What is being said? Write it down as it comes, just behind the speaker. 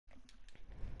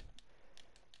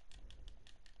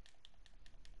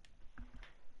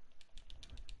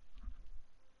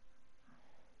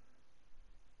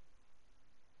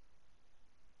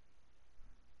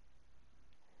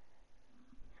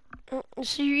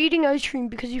So you're eating ice cream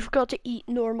because you forgot to eat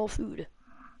normal food.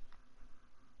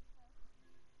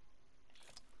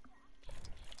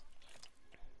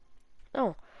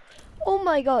 Oh. Oh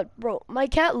my god, bro. My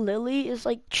cat Lily is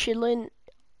like chilling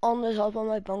on the top of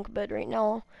my bunk bed right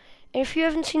now. And if you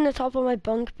haven't seen the top of my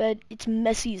bunk bed, it's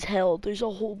messy as hell. There's a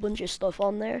whole bunch of stuff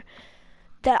on there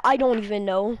that I don't even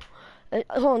know.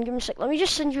 Hold on, give me a sec. Let me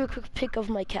just send you a quick pic of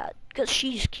my cat, because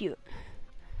she's cute.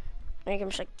 Give me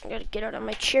a sec. I gotta get out of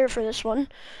my chair for this one.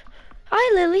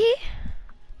 Hi, Lily.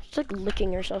 She's like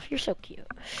licking herself. You're so cute.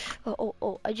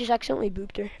 Oh, I just accidentally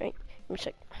booped her. Right, give me a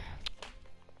sec.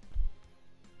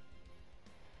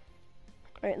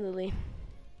 Alright, Lily.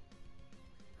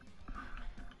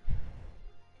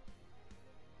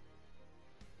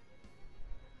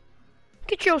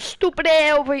 Get your stupid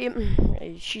ass over here.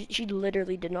 She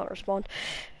literally did not respond.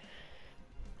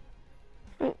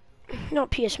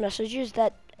 Not PS messages,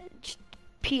 that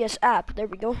PS app. There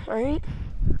we go. Alright.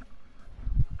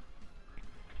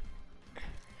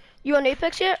 You on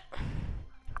Apex yet?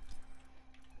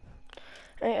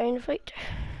 Alright, I invite.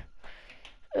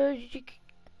 There you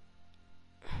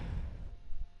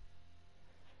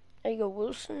go,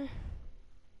 Wilson.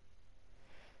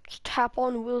 Just tap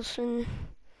on Wilson.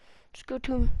 Just go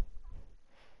to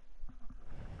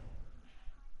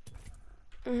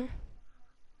him.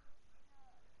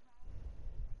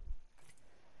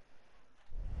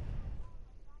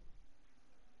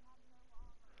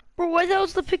 Bro, why the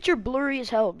hell's the picture blurry as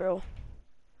hell, bro?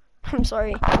 I'm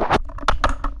sorry.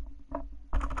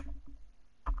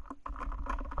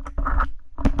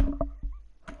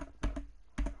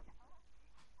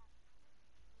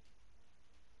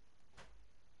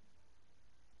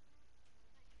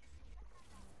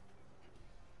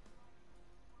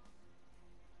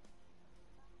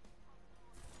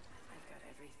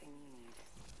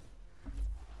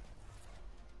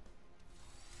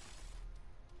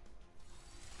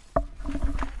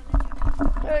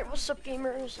 Alright, what's up,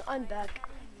 gamers? I'm back.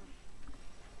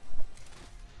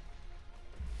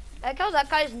 I like how that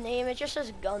guy's name, it just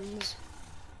says guns.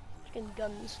 Fucking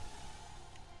guns.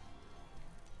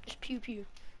 Just pew pew.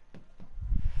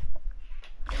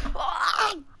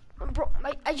 Ah! Bro,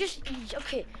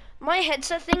 okay. My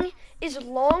headset thing is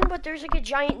long, but there's like a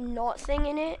giant knot thing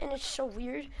in it, and it's so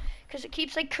weird. Because it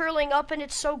keeps like curling up, and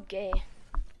it's so gay.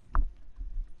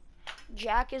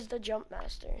 Jack is the jump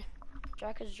master.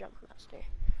 Jack is jump master.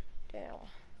 Damn.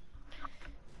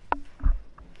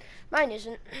 Mine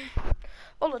isn't.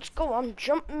 Oh, let's go on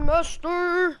jump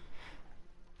master.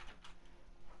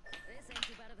 This ain't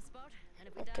too bad of a spot, and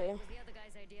if we Okay. die, it was the other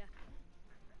guy's idea.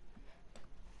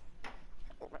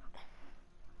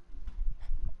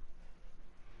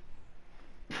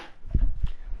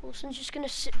 Wilson's just gonna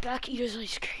sit back, eat his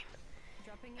ice cream.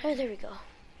 Oh, there we go.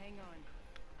 Hang on.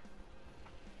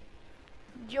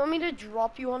 Do you want me to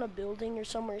drop you on a building or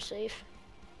somewhere safe?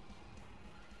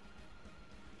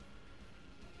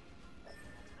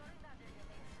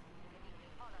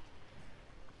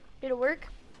 Did it work?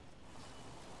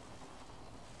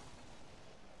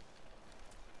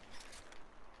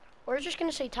 Or it's just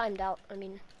gonna say timed out, I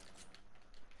mean.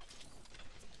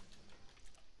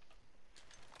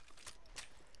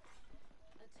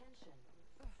 Attention.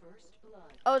 First blood.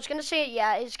 Oh, it's gonna say,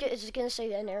 yeah, it's gonna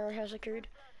say an error has occurred.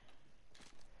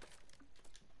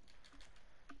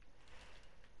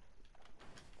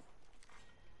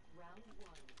 Round 1.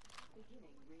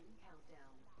 Beginning ring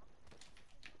countdown.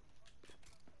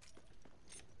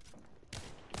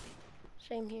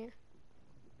 Same here.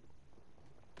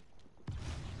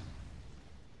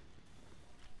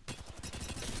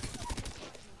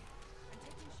 I'm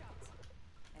taking shots.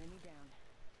 Enemy down.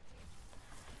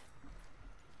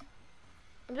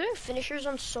 I'm doing finishers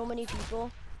on so many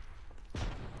people. Hey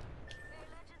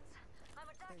legends, I'm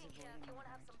attacking here if you want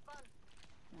to have some fun.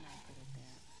 I'm not good at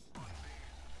that.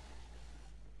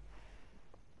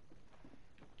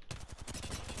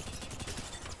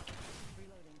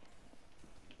 Reloading.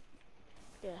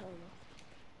 Yeah, hell no.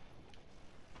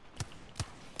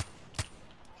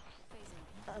 Phasing.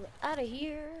 I'm out of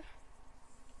here.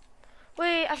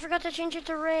 Wait, I forgot to change it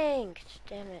to ranked.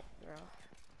 Damn it, bro.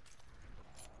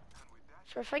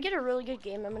 So if I get a really good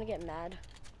game, I'm gonna get mad.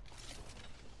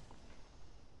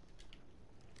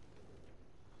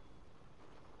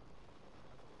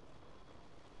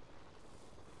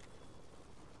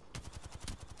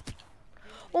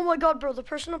 Oh my god, bro, the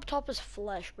person up top is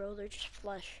flesh, bro. They're just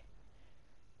flesh.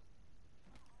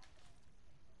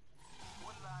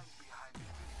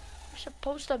 We're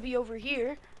supposed to be over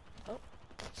here. Oh,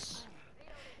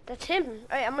 that's him.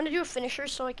 Alright, I'm gonna do a finisher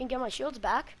so I can get my shields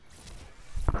back.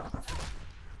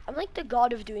 I'm like the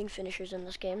god of doing finishers in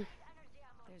this game.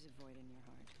 There's a void in your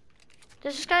heart.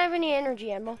 Does this guy have any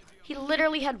energy ammo? He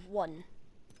literally had one.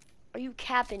 Are you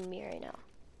capping me right now?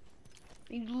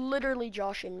 Are you literally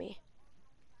joshing me?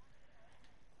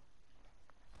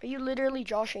 Are you literally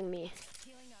joshing me?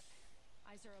 Healing up.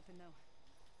 Eyes are open though.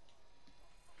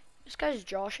 This guy's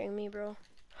joshing me, bro.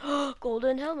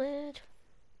 Golden helmet.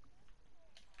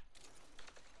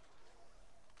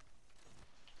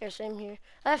 Yeah, same here.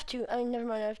 I have two. I mean, never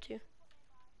mind, I have two.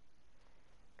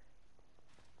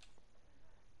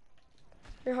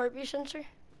 Your heartbeat sensor?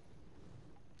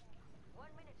 1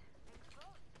 minute. Rings close.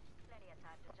 Plenty of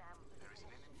time to jam.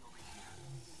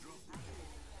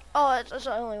 Oh, that's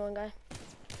the only one guy.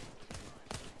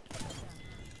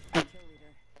 Kill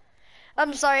leader.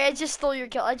 I'm sorry, I just stole your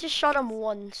kill. I just shot him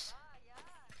once.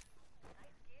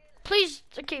 Please,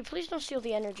 okay, please don't steal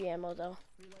the energy ammo, though.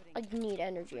 Reloading. I need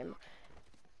energy ammo.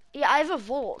 Yeah, I have a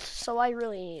volt, so I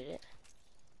really need it.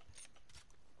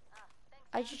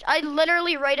 I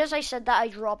literally, right as I said that, I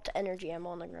dropped energy ammo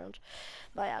on the ground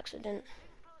by accident.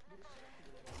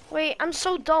 Wait, I'm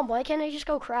so dumb. Why can't I just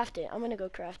go craft it? I'm gonna go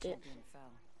craft it. Champion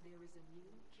fell. There is a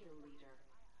new kill leader.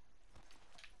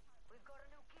 We've got a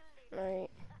new kill leader.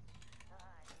 Alright. I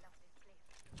love this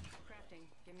place. Crafting.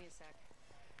 Give me a sec.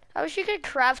 I wish you could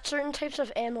craft certain types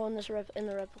of ammo in this in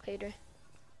the replicator.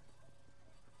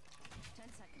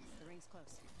 10 seconds. The ring's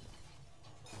close.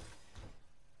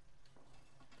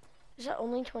 Is that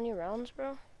only 20 rounds,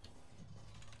 bro?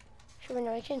 Sure,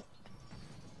 no, I can't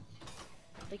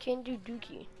do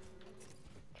dookie. Heads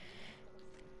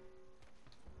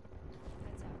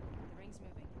out. The ring's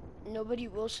moving. Nobody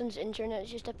Wilson's internet is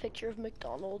just a picture of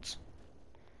McDonald's.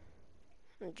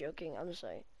 I'm joking, I'm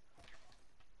sorry.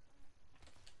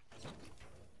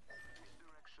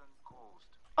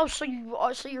 Oh, so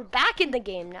you're back in the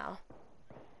game now.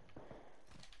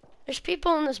 There's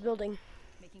people in this building.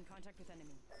 Making contact with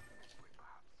enemy.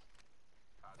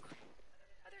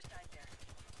 Other side there.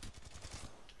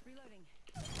 Reloading.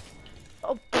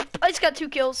 Oh, I just got 2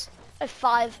 kills. I have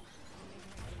 5.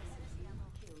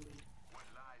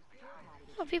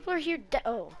 Oh, people are here.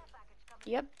 Oh,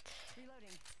 yep.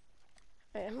 Reloading.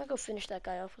 Alright, I'm gonna go finish that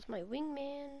guy off with my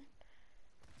wingman.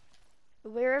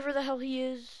 Wherever the hell he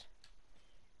is.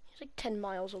 He's like 10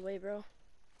 miles away, bro.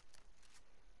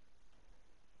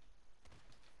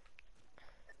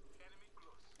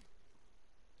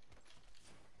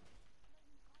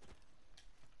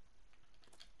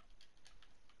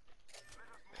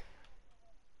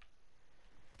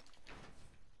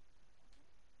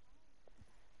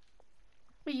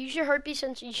 Wait, use your heartbeat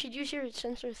sensor. You should use your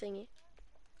sensor thingy.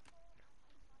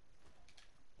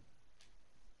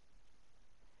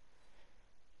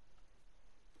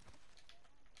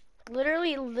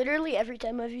 Literally every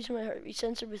time I've used my heartbeat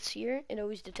sensor with Seer, it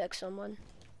always detects someone.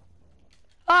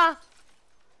 Ah!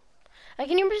 I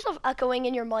can hear myself echoing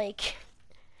in your mic.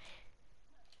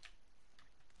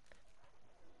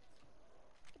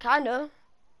 Kinda.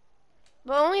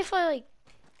 But only if I like,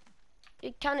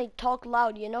 it kinda talk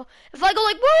loud, you know? If I go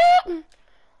like, whoop!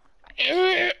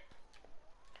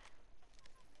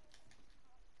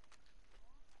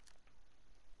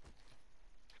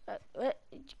 What?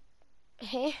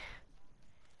 Hey?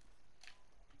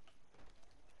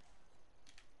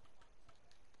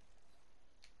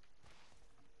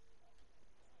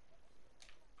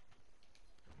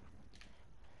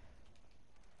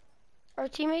 Our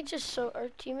teammate is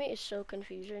so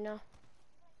confused right now.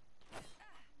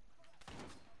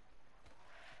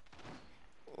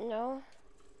 No.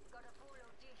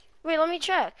 Wait, let me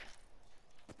check.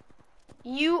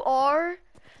 You are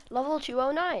level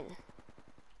 209.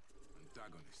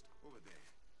 Antagonist over there.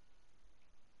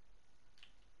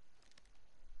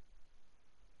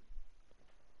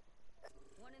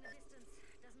 One in the distance.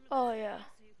 Doesn't look Oh, like yeah. so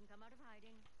you can come out of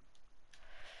hiding.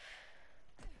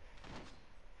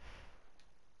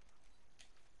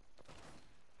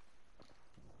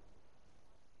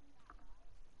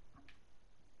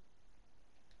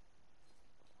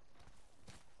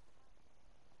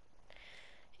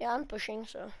 Yeah, I'm pushing,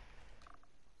 so.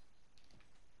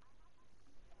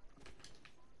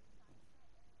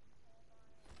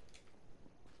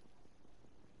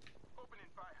 Opening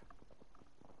fire.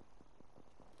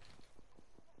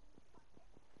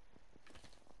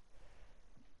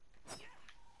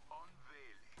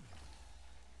 Unveiling.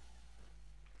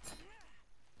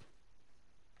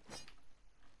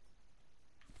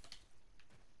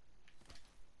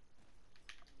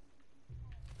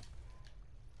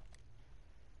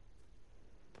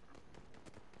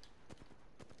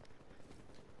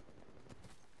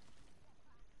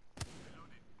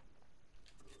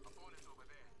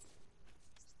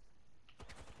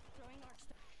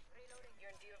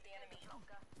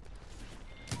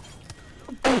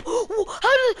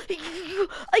 How did you,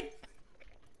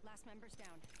 Last member's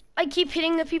down. I keep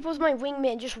hitting the people with my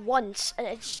wingman just once, and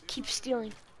it just keeps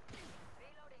stealing.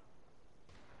 Shields are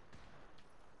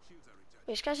recharged.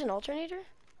 Wait, this guy's an alternator?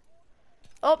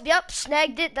 Oh, yep,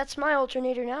 snagged it. That's my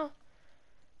alternator now.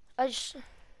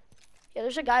 Yeah,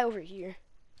 there's a guy over here.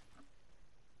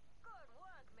 Good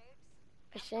work,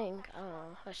 mates. I think. I don't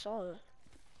know. I saw it.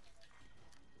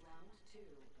 Round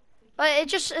 2. It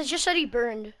just said he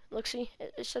burned. Look, see,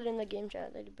 it said in the game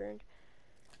chat that he burned.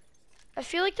 I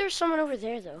feel like there's someone over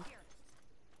there though. Attention.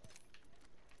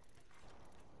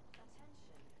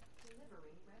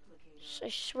 Delivering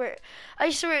replicator. I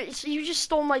swear, you just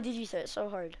stole my digithread so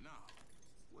hard. Now,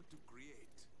 what to create?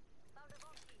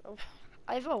 Oh,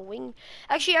 I have a wing.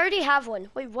 Actually, I already have one.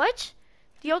 Wait, what?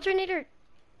 The alternator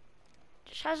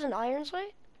just has an iron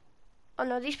sight? Oh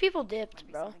no, these people dipped, Might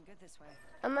be bro. something good this way.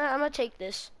 I'm gonna take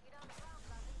this.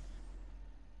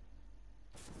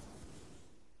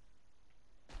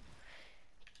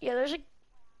 Yeah, there's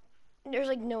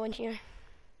like no one here.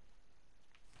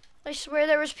 I swear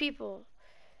there was people.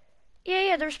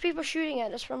 Yeah, there's people shooting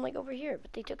at us from like over here,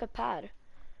 but they took a pad.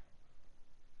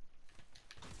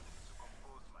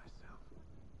 Compose myself.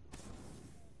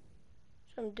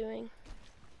 That's what I'm doing.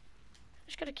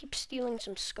 Just gotta keep stealing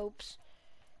some scopes.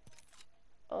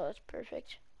 Oh, that's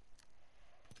perfect.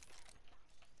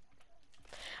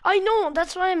 I know,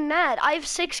 that's why I'm mad. I have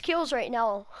 6 kills right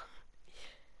now.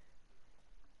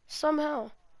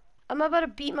 Somehow. I'm about to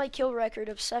beat my kill record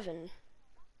of 7.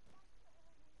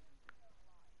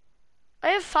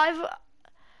 I have 5.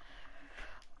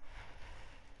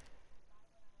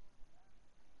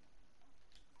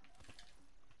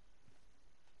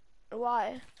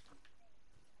 Why?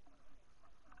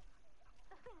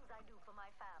 The things I do for my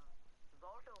fam.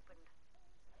 Vault opened.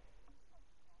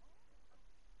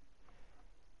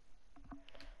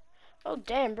 Oh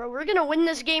damn, bro, we're gonna win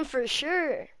this game for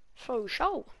sure. For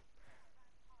sure.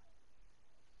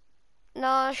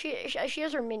 Nah, she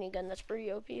has her minigun. That's pretty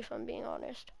OP if I'm being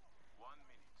honest. 1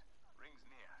 minute. Rings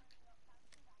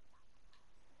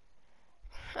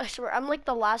near. I swear, I'm like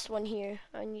the last one here.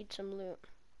 I need some loot.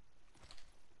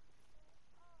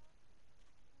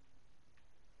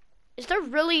 Is there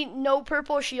really no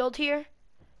purple shield here?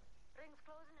 Rings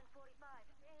closing in 45.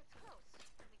 It's close.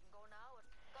 We can go now.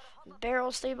 Gotta hop up.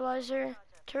 Barrel stabilizer,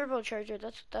 turbocharger.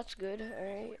 That's good. All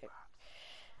right.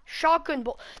 Shotgun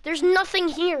bolt. There's nothing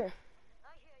here.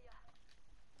 I hear ya.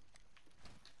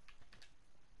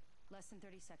 Less than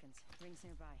 30 seconds. Rings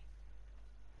nearby.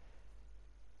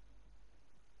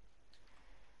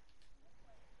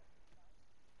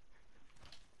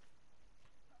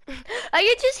 I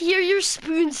can just hear your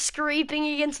spoon scraping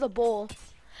against the bowl.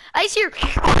 I just hear.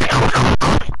 I'm headed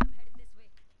this way.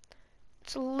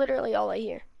 It's literally all I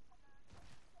hear.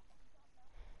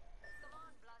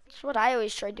 It's what I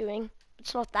always try doing.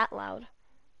 It's not that loud.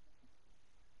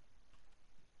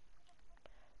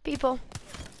 People.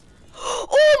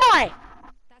 Oh my!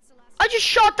 That's the last I just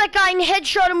shot that guy and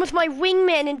headshot him with my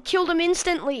wingman and killed him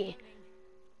instantly.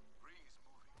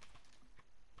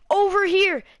 Over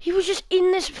here. He was just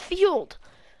in this field.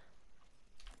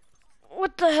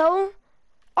 What the hell?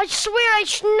 I swear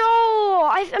no!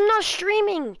 I'm not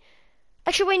streaming.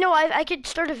 Actually, wait, no, I could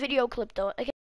start a video clip though.